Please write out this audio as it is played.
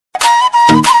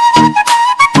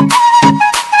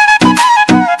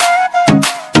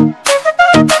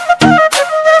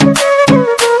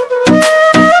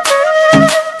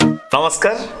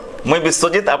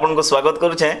विश्वजित आपन को स्वागत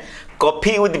करुचे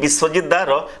कॉफी विथ विश्वजित दार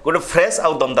गोटे फ्रेश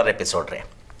आउ दमदार एपिसोड रे।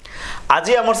 आज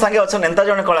आमर संगे अच्छा एंता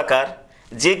जने कलाकार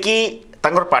जे कि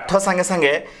तांकर पाठ संगे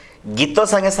संगे गीत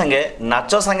संगे संगे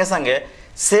नाच संगे संगे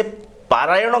से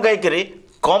पारायण गायकरी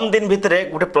कम दिन भितरे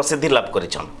गोटे प्रसिद्धि लाभ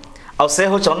करिछन आ से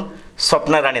होचन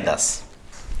स्वप्नारानी दास।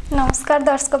 नमस्कार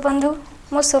दर्शक बंधु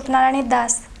मो स्वप्नारानी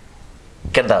दास।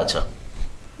 केदा अछ?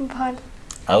 भल।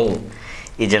 आउ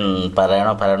ई जेन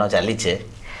पारायण चली छे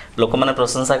लोक माने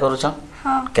प्रशंसा करूछन।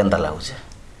 हां केंदा लागुछे?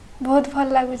 बहुत भल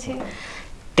लागुछे।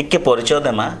 टिके परिचय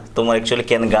देमा तुम एक्चुअली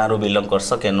केन गाँ रो बिलोंग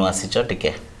करसो केनु आसीछ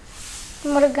टिके?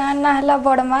 मोर गाँ ना हला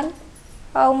बड़माल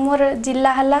आ मोर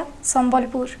जिला हला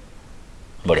संबलपुर।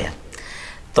 बढ़िया।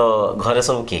 तो घरे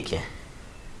सब किए किए?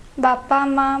 बापा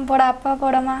माँ बड़ापा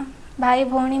बड़मा भाई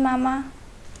भौणी मामा।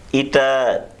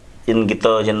 इटा इन गीत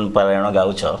जेन पारायण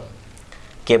गाउछ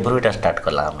केभरु इटा स्टार्ट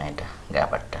कला हम इटा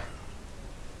गापाटा?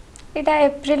 इटा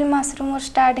अप्रैल मास रो मोर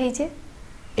स्टार्ट हे जे।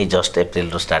 ए जस्ट अप्रैल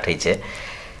रो स्टार्ट हे जे।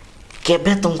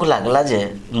 केबे तुमको लागला जे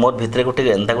मोर भितरे गोटे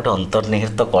एंता गोटे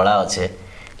अंतर्निहित तो कला अच्छे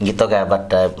गीत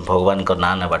गाबाटा भगवान को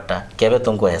नाम नेबाटा केबे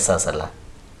तुमको एहसास हला?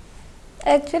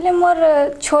 एक्चुअली मोर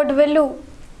छोट बेलू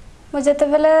मुझे जते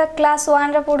बेले क्लास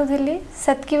 1 रे पढुथली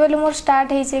सेतकी बेलू मोर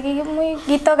स्टार्ट हे जे कि मुई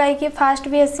गीत गाई के फास्ट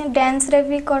भी आसी डांस रे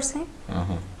भी करसे।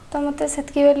 तो मते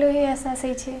सेतकी बेलू ही एहसास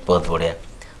हे छे। बहुत बढ़िया।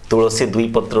 तुलसी दुई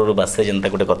पत्र रो बासे जनता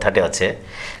गोटे कथाटे अच्छे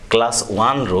क्लास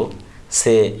 1 रो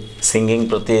से सिंगिंग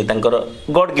प्रति तांकर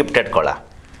गॉड गिफ्टेड कला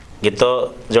गीत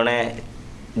जने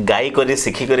गाई करी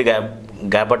सिखी करी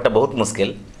गाबाटा बहुत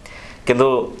मुश्किल किंतु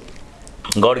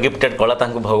गॉड गिफ्टेड कला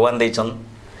तांको भगवान देइछन।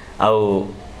 आउ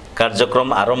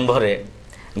कार्यक्रम आरंभ रे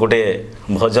गोटे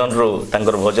भजन रो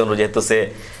जेतु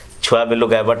से छुआ बेलु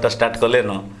गाबाटा स्टार्ट कले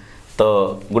न तो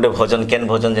गोटे भजन केन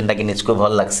भजन जेंटा कि निजको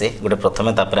भल लागसे गोटे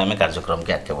प्रथमे तापरे हमें कार्यक्रम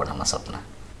के आगे बढ़ामा सपना।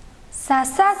 सा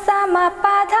सा सा मा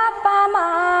पा धा पा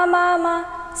मा मा मा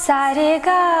सा रे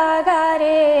गा गा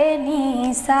रे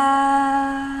नी सा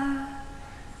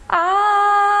आ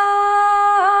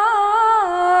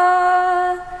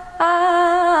आ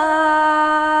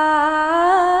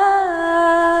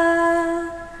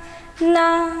ना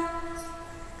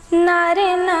ना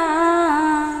रे ना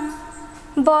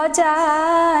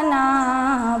बजाना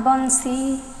बंसी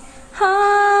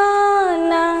हाँ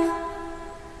ना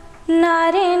ना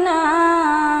रे ना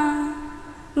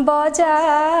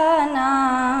बजाना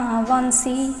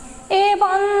बंसी ए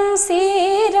बंसी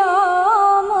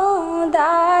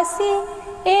दासी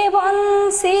ए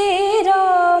बंसी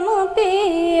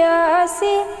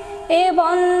पियासी ए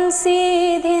बंसी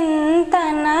धिन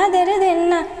तना दर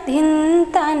देना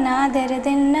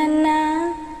ना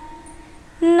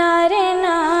ना रे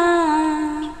ना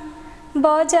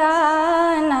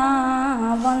बजाना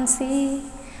बंसी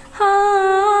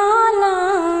हाँ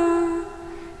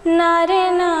ना रे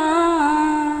ना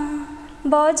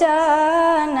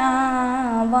बजाना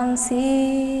बंसी।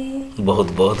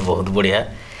 बहुत बहुत बहुत बढ़िया।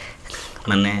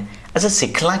 माने अच्छा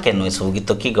सिखला केनो सब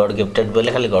गीत की गॉड गिफ्टेड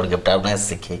बोले खाली गॉड गिफ्ट आपने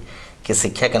सीखी कि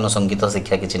शिक्षा केनो संगीत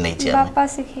शिक्षा किछि नै छै? बापा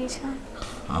सिखै छ।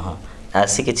 हां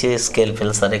आसी किछि स्केल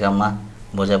फेल सारे गामा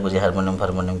बजा बजा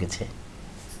हारमोनियम किछि?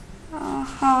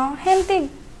 हां हेल्थी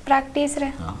प्रैक्टिस रे।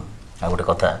 हां आ गोटे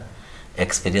कथा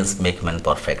एक्सपीरियंस मेक मैन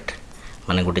परफेक्ट।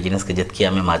 माने गोटे जिनिस के जतकी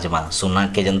आमे माजमा सुना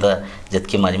के जनता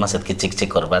जतकी माजमा सेतकी चिक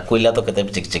चिक करबा कोइला तो केते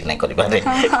चिक चिक नै करबा रे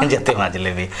जते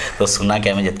माजले भी तो सुना के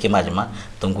आमे जतकी माजमा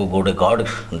तुमको गोटे गॉड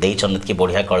देई चनत की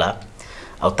बढ़िया कला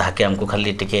आ ताके हमको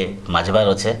खाली टिके माजबार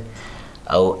अच्छे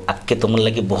आउ आके तुम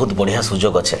लगी बहुत बढ़िया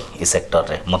सुजोग अच्छे ई सेक्टर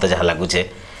रे मते जहा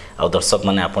लागुचे आ दर्शक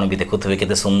माने आपण भी देखुथबे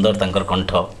केते सुंदर तांकर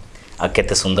कंठ आ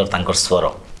केते सुंदर तांकर स्वर आ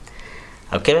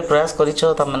केबे प्रयास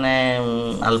करिछो त माने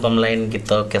एल्बम लाइन गीत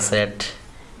कैसेट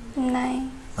नहीं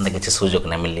अंदे किछि सुजोग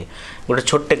नै मिली? गोटे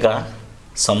छोटे गाँ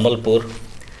संबलपुर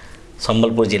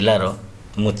जिल्लार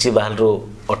मुची बाहर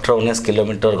 18-19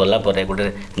 किलोमीटर गला परे गोटे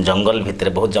जंगल भितर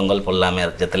बहुत जंगल पड़ला आम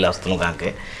जिते आसलु गाँ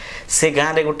के से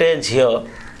गाँव में गोटे झील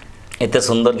एत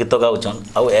सुंदर गीत गाउछन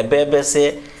आउ एबे से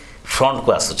फ्रंट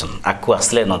को आसुछन आगु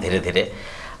आसले न धीरे धीरे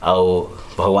आउ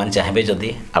भगवान चाहे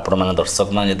जदि आपण मैंने दर्शक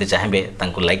मैंने जदि चाहे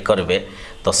लाइक करेंगे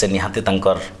तो से निहाती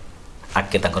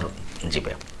आगे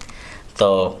जीवे। तो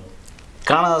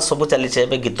काण सब चली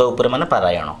गीत उपर माने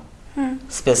पारायण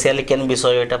स्पेशली केन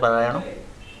विषय एटा पारायण?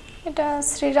 एटा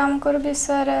श्री राम को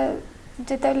विषय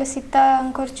जेतेबेले सीता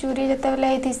अंकर चोरी जेतेबेले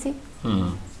हेतिसी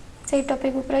से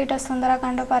टॉपिक ऊपर एटा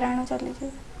सुंदराकांड पारायण चली जे।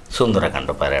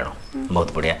 सुंदराकांड पारायण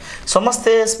बहुत बढ़िया।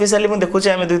 समस्ते स्पेशली मुझे देखुचे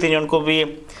आम 2-3 जन को भी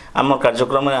आम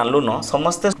कार्यक्रम में आनलु न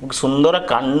समस्ते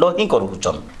सुंदराकांड ही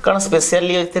करूचन कारण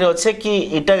स्पेशली अच्छे कि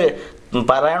इटा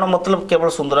पारायण मतलब केवल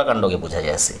सुंदरकांड के बुझा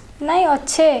जासी नहीं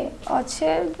अच्छे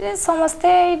अच्छे जे समस्ते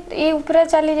ई ऊपर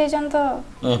चली जाइछन तो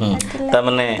त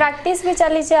माने प्रैक्टिस भी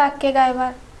चली जे आके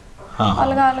गायबार हाँ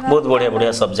अलग अलग बहुत बढ़िया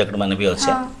बढ़िया सब्जेक्ट माने भी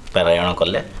अच्छे पारायण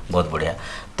कले बहुत बढ़िया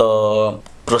तो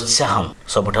प्रोत्साहन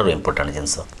सबठारु इम्पोर्टेंट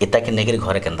जिंस एटा के नेगरी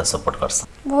घरे केंदा सपोर्ट करस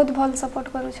बहुत भल सपोर्ट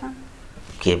करू छन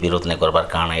के विरोध नै करबार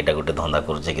काना एटा गुटे धंदा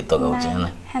करू गीत गाउछ है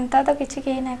ना हेंता तो किछि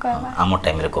के नै कहबा आम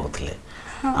टाइम रे कहउथिले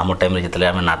आम टाइम रे जितले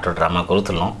आमे नाटक ड्रामा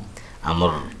करूथलो आमर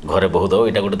घरे बहुत हो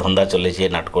एटा गुटे धंदा चले छी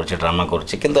नाटक करछि ड्रामा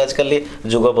करछि किंतु आजकल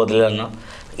जुग बदललान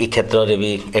ई क्षेत्र रे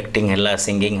भी एक्टिंग हला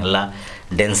सिंगिंग हला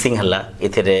डांसिंग हला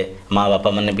इथिरे माँ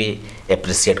बापा माने भी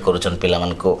एप्रिशिएट करूछन पिला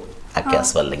मन को आके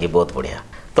आसबार लगी बहुत बढ़िया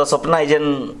तो सपना जेन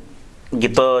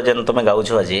गीत जेन तुम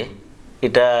गाउछ आज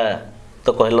इटा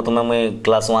तो कहलो तुम मुई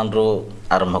क्लास 1 रो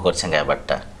आरंभ करछे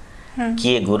गायबाटा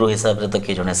किए गुरु हिसाब रे तो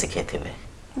के जने सिखे थिबे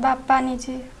बापा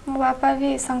निजे मो बापा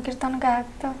भी संकीर्तन गायक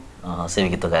तो से भी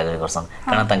गीत गाय करसन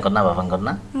काना तांकर ना बापा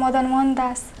ना मदन मोहन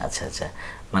दास अच्छा अच्छा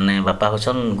माने बापा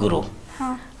होछन गुरु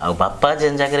हां आ बापा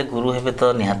जेन जागे गुरु हेबे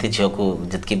तो निहाती झियो को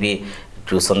जतकी भी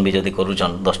ट्यूशन भी जदि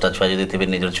करूछन 10टा छुआ जदि थिबे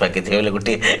निजर छुआ के थिबे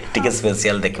गोटे टिके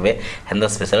स्पेशल देखबे हेंदा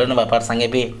स्पेशल न बापार संगे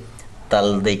भी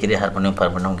ताल देई के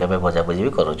हारमोनियम केबे बजा बजी भी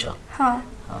करूछ हां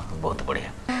बहुत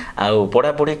बढ़िया आ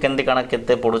पढ़ा पढ़ी केंदी काना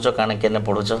केते पढुछ काना केने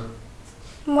पढुछ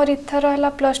मोर इथर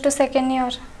हला +2 सेकेंड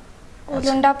ईयर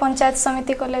उलुंडा पंचायत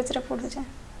समिति कॉलेज रे पढुछ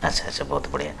अच्छा अच्छा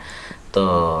बहुत बढ़िया तो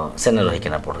सेने रही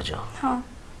केना पढुछ हां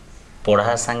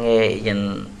पढ़ा संगे जेन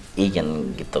ई जेन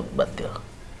गीत वाद्य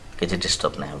किछि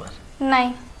डिस्टर्ब नै हबार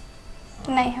नहीं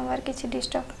नहीं हमार किछि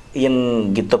डिस्टर्ब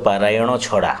इन गीत पारायण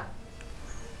छड़ा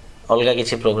अलगा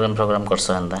किछि प्रोग्राम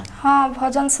करसो हंदा हां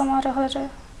भजन समारोह रे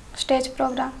स्टेज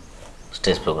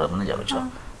प्रोग्राम ने जाउछ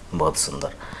बहुत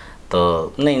सुंदर तो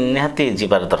नहीं निहाती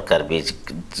जीवार दरकार भी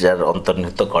जार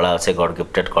अंतर्निहित कला अच्छे गॉड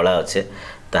गिफ्टेड कला अच्छे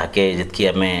ताके जितकी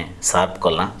आमे शार्प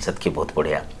कला सेतकी बहुत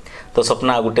बढ़िया तो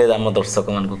सपना गुटे आम दर्शक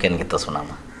मान को केन गीत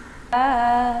सुनामा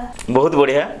बहुत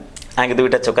बढ़िया आगे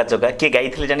दुईटा चका चका किए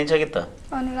गाई जानी गीत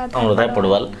अनुराधा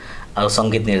पड़वाल आ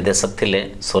संगीत निर्देशक थिले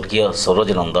स्वर्गीय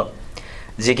सरोज नंद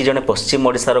जे कि जने पश्चिम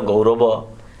ओडिशार गौरव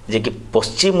जे कि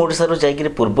पश्चिम ओडिशार जाइकि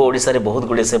पूर्व ओडिशा रे बहुत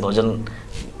गुड़े से भजन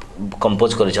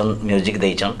कंपोज करिछन म्यूजिक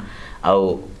देइछन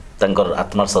आउ तंकर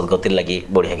आत्मा सद्गति लगी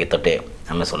बढ़िया गीतटे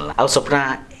हमें सुनला आ सपना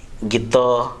गीत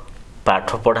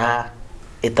पाठ पढ़ा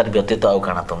एतार व्यतीत आउ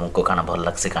काना तुमको काना भल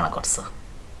लागसी काना करस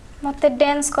मते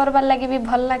डांस करबा लागि भी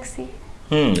भल लागसी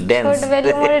डांस छोट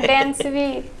बेले मोर डांस भी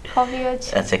हॉबी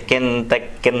अछि अच्छा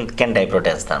केन टाइप रो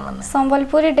डांस तार माने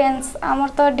संबलपुरी डांस हमर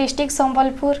तो डिस्ट्रिक्ट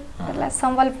संबलपुर हला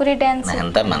संबलपुरी डांस नहीं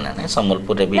हंता माने नहीं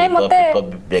संबलपुर रे भी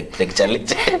ब्रेक ब्रेक चली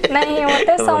नहीं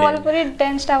मते संबलपुरी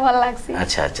डांस ता भल लागसी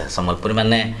अच्छा अच्छा संबलपुरी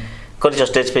माने कर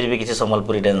स्टेज पे भी किछि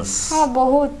संबलपुरी डांस हां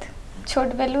बहुत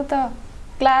छोट बेलु तो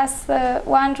क्लास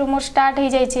 1 रो मोर स्टार्ट हो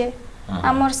जाय छे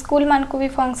हमर स्कूल मान को भी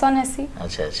फंक्शन हेसी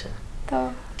अच्छा अच्छा तो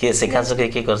के सिखा सके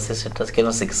के करसे सेटा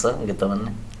केनो सिखस गीत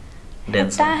माने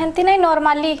डांस ता हंती नहीं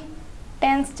नॉर्मली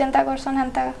डांस जनता करसन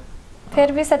हंता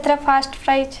फिर भी सत्र फर्स्ट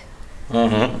प्राइज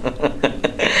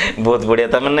बहुत बढ़िया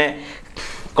ता माने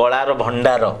कला रो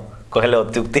भंडार कहले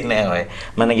अत्युक्ति नै होय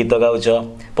माने गीत गाउछ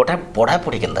पढ़ा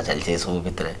पढ़ी केनता चल छे सब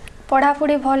भितरे पढ़ा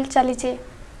पढ़ी भल चली छे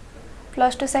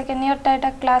 +2 सेकेंड ईयर टाटा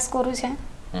क्लास करू छे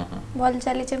भल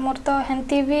चली छे मोर तो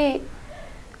हंती भी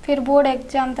फिर बोर्ड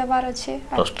एग्जाम देबार अछि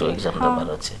 +2 एग्जाम देबार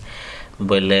अछि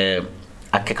बोले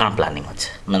आके कान प्लानिंग अछि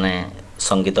माने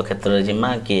संगीत क्षेत्र रे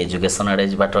जिमा कि एजुकेशन आडे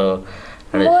बाट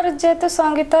मोर जे तो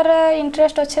संगीत रे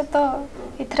इंटरेस्ट अछि तो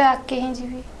इथरे आके ही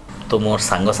जीवी तो मोर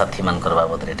संग साथी मान करबा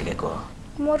बदरे ठीक को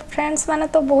मोर फ्रेंड्स माने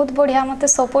तो बहुत बढ़िया मते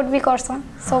सपोर्ट भी करसन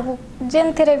सब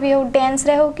जेन थरे भी हो डांस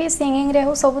रे हो कि सिंगिंग रे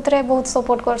हो सब थरे बहुत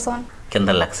सपोर्ट करसन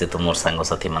केंदा लागसे तो मोर संग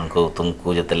साथी मान को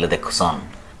तुमको जतेले देखसन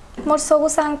मोर सब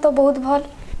संग तो बहुत भल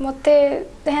मते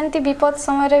हेंती विपद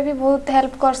समय रे भी बहुत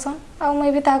हेल्प करसन आ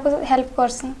मैं भी ताको हेल्प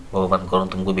करसन भगवान करन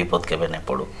तुमको विपद केबे नै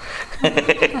पड़ो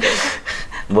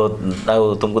बहुत आ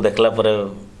तुमको देखला पर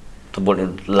तो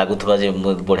लागुथबा जे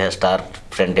बढ़िया स्टार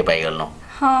फ्रेंड टे पाई गलनो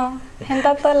हां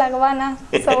हेंता तो लगवा ना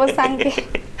सब संग के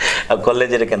आ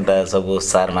कॉलेज रे केंता सब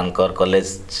सर मान कर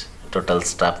कॉलेज टोटल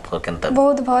स्टाफ कर केंता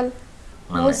बहुत भल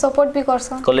बहुत सपोर्ट भी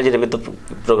करसन कॉलेज रे भी तो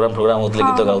प्रोग्राम होतले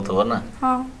गीत गाउथबो ना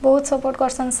हां बहुत सपोर्ट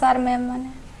करसन सर मैम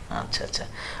माने अच्छा अच्छा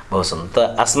बहुत सुंदर तो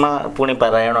आसमा पुणी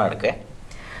पारायण आड़के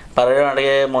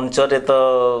मंच रे तो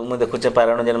मुझे देखुचे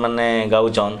पारायण जेन माने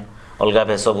गाउचन अलगा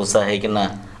वेशभूषा है कि ना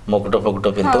मुकुट फकुट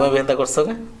पिन तुम भी एंता कर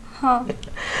सके हां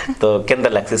तो केंदा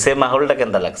लागसी से माहौलटा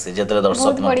केंदा लागसी जेतले दर्शक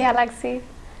बहुत बढ़िया लागसी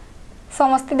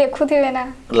समस्त देखुथिबे ना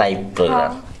लाइव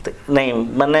प्रोग्राम नहीं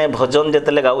माने भजन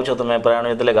जेतले गाउछो तुमे पारायण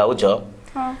जेतले गाउछो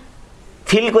हां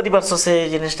फील करि परसो से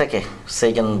जिनिसटा के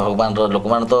से जन भगवान रो लोक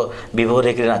मान तो विभोर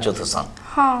एक नाचो थसन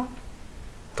हाँ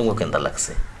तुमको केनता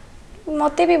लागसे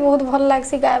मते भी बहुत भल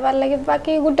लागसी गायबार लगे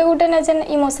बाकी गुटे गुटे ना जन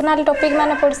इमोशनल टॉपिक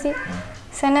माने पड़सी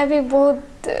सेना भी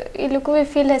बहुत इ लोग भी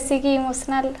फील हेसी कि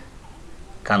इमोशनल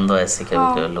कांदो ऐसे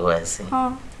के लोग ऐसे हाँ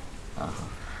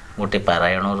गोटे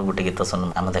पारायण और गोटे गीत सुन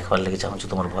आम देखबार लगे चाहूँ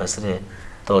तुम भयस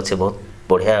तो अच्छे बहुत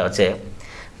बढ़िया अच्छे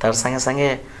तार संगे संगे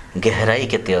गहराई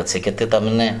केते अच्छे केते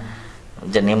तमने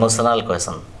जेन इमोशनल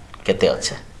कहसन केते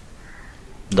अच्छे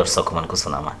दर्शक मन को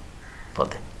सुनामा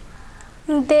पदे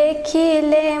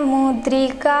देखिले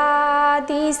मुद्रिका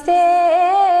दिसे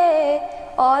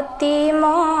अति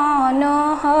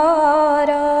मनोहर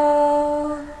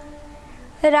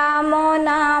राम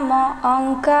नाम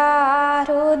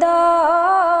अंकारुद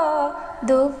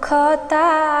दुखता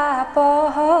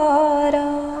पहर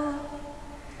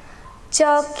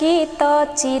चकित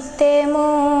चित्ते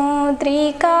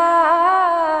मुद्रिका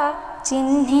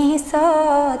चिन्हि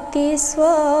सतीश्वरी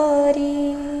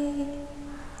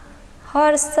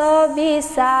हर्ष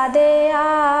विषादे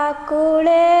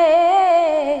आकुले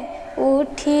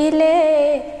उठिले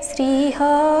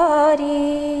श्रीहरि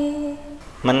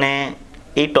माने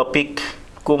ई टॉपिक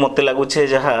को मते लागुछे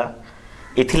जहा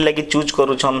इथिर लगी चूज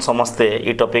करूछन समस्ते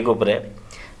ई टॉपिक उपरे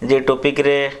जे टॉपिक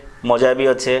रे मजा भी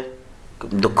अच्छे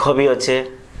दुख भी अच्छे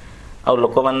आ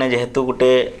लोक माने जेहेतु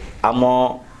गुटे आम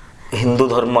हिंदू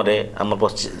धर्म रे आम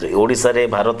ओडिसा रे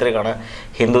भारत रे काना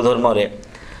हिंदू धर्म रे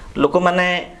लोक माने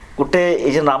गोटे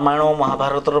ये रामायण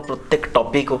महाभारत प्रत्येक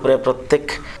टॉपिक उपरे प्रत्येक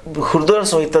हृदय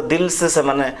सहित दिल से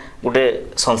माने गोटे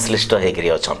संश्लिष्ट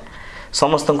होकर अच्छन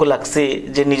समस्त को लागसी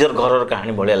जे निजर घर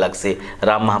कहानी भाया लागसी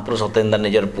राम महाप्रभु सत्येंद्र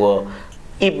निजर पुओ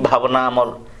ई भावना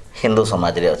आमर हिंदू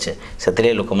समाज रे अच्छे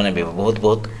से लोक मैंने बहुत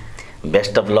बहुत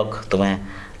बेस्ट ऑफ लक तुम्हें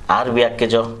आर भी आगे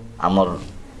जो आमर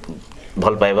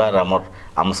भल पाइबार आमर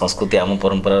आम संस्कृति आम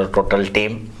परंपरा टोटल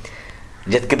टीम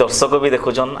जितकी दर्शक भी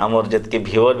देखुन आमर जितकी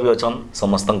व्यूअर भी अच्छन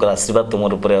समस्त आशीर्वाद तुम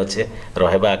ऊपर अच्छे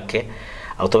रहा आगे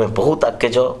आ तुम्हें बहुत आगे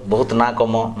जो बहुत ना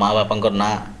कम माँ बापा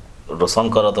ना रोशन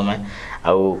कर तुम्हें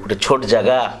आउ गोटे छोट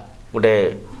जगह गोटे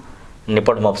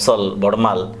निपट मफसल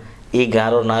बड़माल ई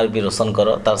गाँव ना भी रोशन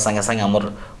कर तार संगे संगे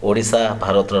आमर ओडिशा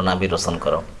भारत ना भी रोशन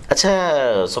कर अच्छा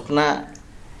स्वप्ना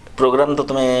प्रोग्राम तो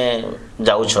तुम्हें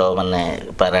जाऊछ माने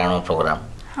पारायण प्रोग्राम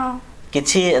हाँ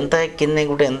किछि एंता किन्ने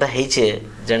गुटे एंता हेइछे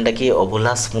जेंटा कि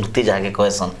अभुला स्मृति जाके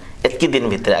कहसन एतकी दिन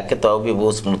भितर आके तो भी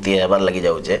बहुत स्मृति हेबार लगी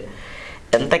जाउछे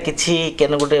एंता किछि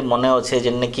केने गुटे मने अच्छे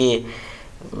जेने कि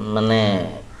माने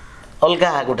अलगा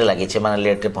गुटे लागिछे माने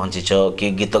लेट रे पहुंचीछ कि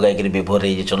गीत गायकरी विभोर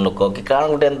हे जचन लोक कि काण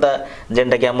गुटे एंता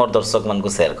जेंटा कि हमर दर्शक मन को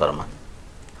शेयर करमा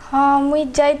हाँ मुई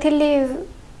जाइथिली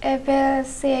एबे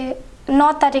से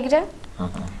 9 तारिख रे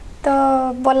तो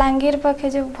बलांगीर पाखे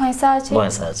जो भैंसा अछि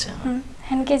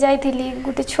हेनके जाइथिली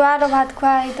गुटे छुआर भात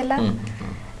खुआ हेतला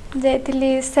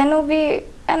जाइथिली सेनु भी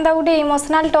एंदा गुटे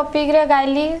इमोशनल टॉपिक रे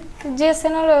गाइली जे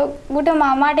सेनु गुटे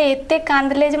मामा डे एते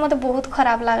कांदले जे मते बहुत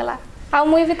खराब लागला आ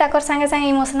मुई भी ताकर संगे संगे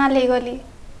इमोशनल हे गली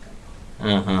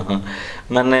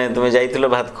माने तुम जाइथिलो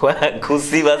भात खुआ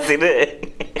खुशी बासी रे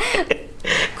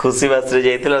खुशी बासी रे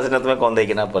जाइथिलो सेना तुम कोन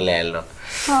देकिना पले आइलो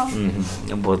हां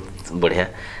बहुत बढ़िया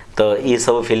तो ये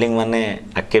सब फीलिंग माने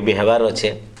आके भी हेबार अच्छे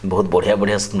बहुत बढ़िया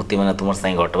बढ़िया स्मृति माने तुम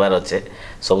संगे घटबार अच्छे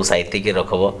सब साहित्य के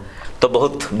रखब तो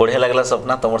बहुत बढ़िया लगला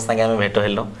सपना तुम संगे आम भेट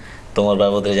हेलु तुम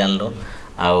बाबद जानलु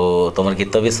आउ तुम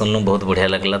गीत भी सुनलु बहुत बढ़िया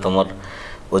लगला तुम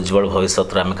उज्जवल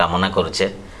भविष्य आम कामना करुचे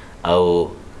आउ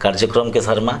कार्यक्रम के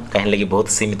सारमा कहीं लगी बहुत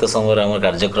सीमित समय आम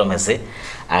कार्यक्रम हेसे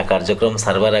आ कार्यक्रम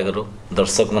सारबार आगु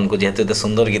दर्शक मन को जेहेतु एत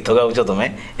सुंदर गीत गाउछ तुम्हें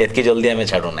एतकी जल्दी आम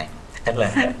छाड़ू ना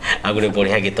आ गोटे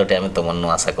बढ़िया गीतटे आम तुम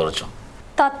आशा करुचु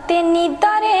तते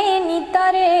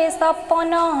निदरे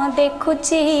सपन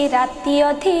देखुची राति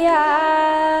अधिया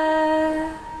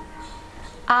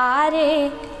आरे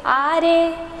आरे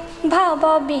भाव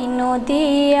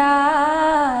विनोदिया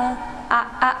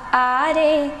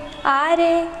आरे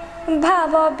आरे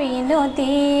भाव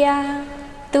विनोदिया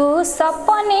तू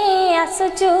सपने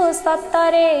आसुचु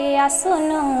सतरे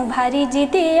आसुनु भारी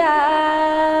जिदिया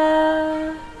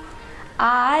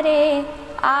आरे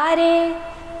आरे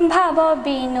भाव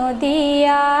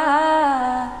विनोदिया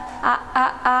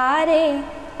आरे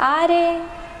आरे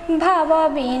भाव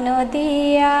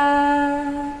विनोदिया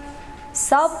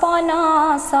सपन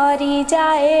सरी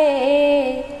जाए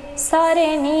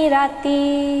सरे राती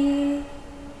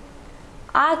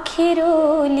आखिरु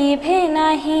लिभे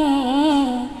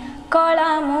नहीं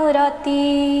कला मूरती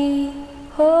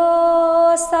हो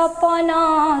सपन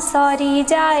सरी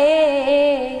जाए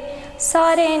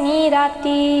सरे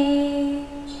राती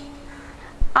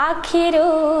आखिरु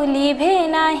लिभे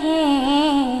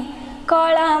नहीं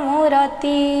कला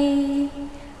मूरती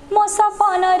मो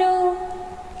सपनरू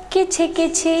किछि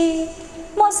किछि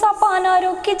मो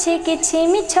सपनरू किछि किछि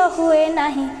मिछ हुए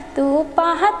नाही तू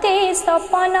पाहते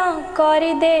सपन कर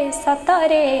दे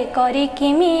सतरे करी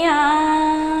किमिया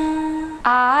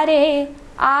आरे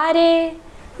आरे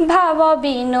भाव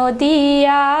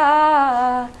विनोदिया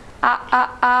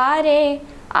आरे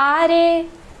आरे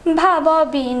भाव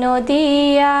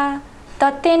विनोदिया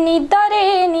तते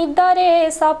निदरे निदरे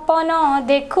सपन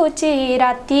देखुची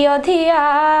राति अधिया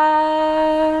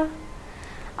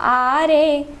आरे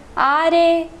आरे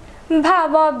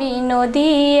भाव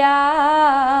विनोदिया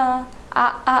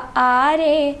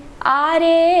आरे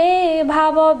आरे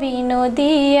भाव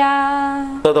विनोदिया।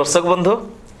 तो दर्शक बंधु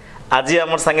आज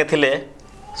आमर संगे थिले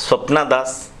स्वप्ना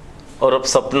दास और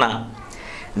स्वप्ना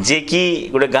जे कि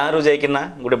गोटे गाँव रू जाइकिना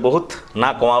गोटे बहुत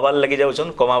ना कमाबार लगी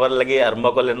जाऊन कमाबार लगी आरंभ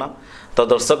कले न। तो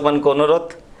दर्शक मान को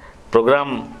अनुरोध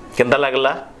प्रोग्राम केंता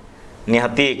लगला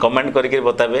निहाती कमेंट करके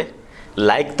बताबे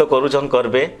लाइक तो करूछन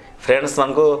करबे फ्रेंड्स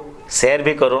मान को शेयर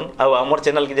भी करूँ आउ आमर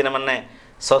चैनल की जेने माने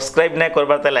सब्सक्राइब नहीं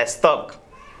करबार ताले आज तक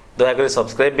दयाकोरी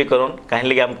सब्सक्राइब भी करूँ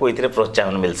कहीं आमको ये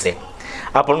प्रोत्साहन मिलसे।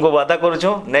 आपन को वादा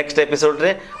करूँ नेक्स्ट एपिसोड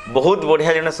रे बहुत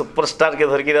बढ़िया जने सुपरस्टार के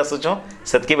धरकी आसुँ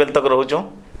सेतकी बेल तक रोचुँ।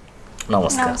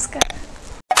 नमस्कार।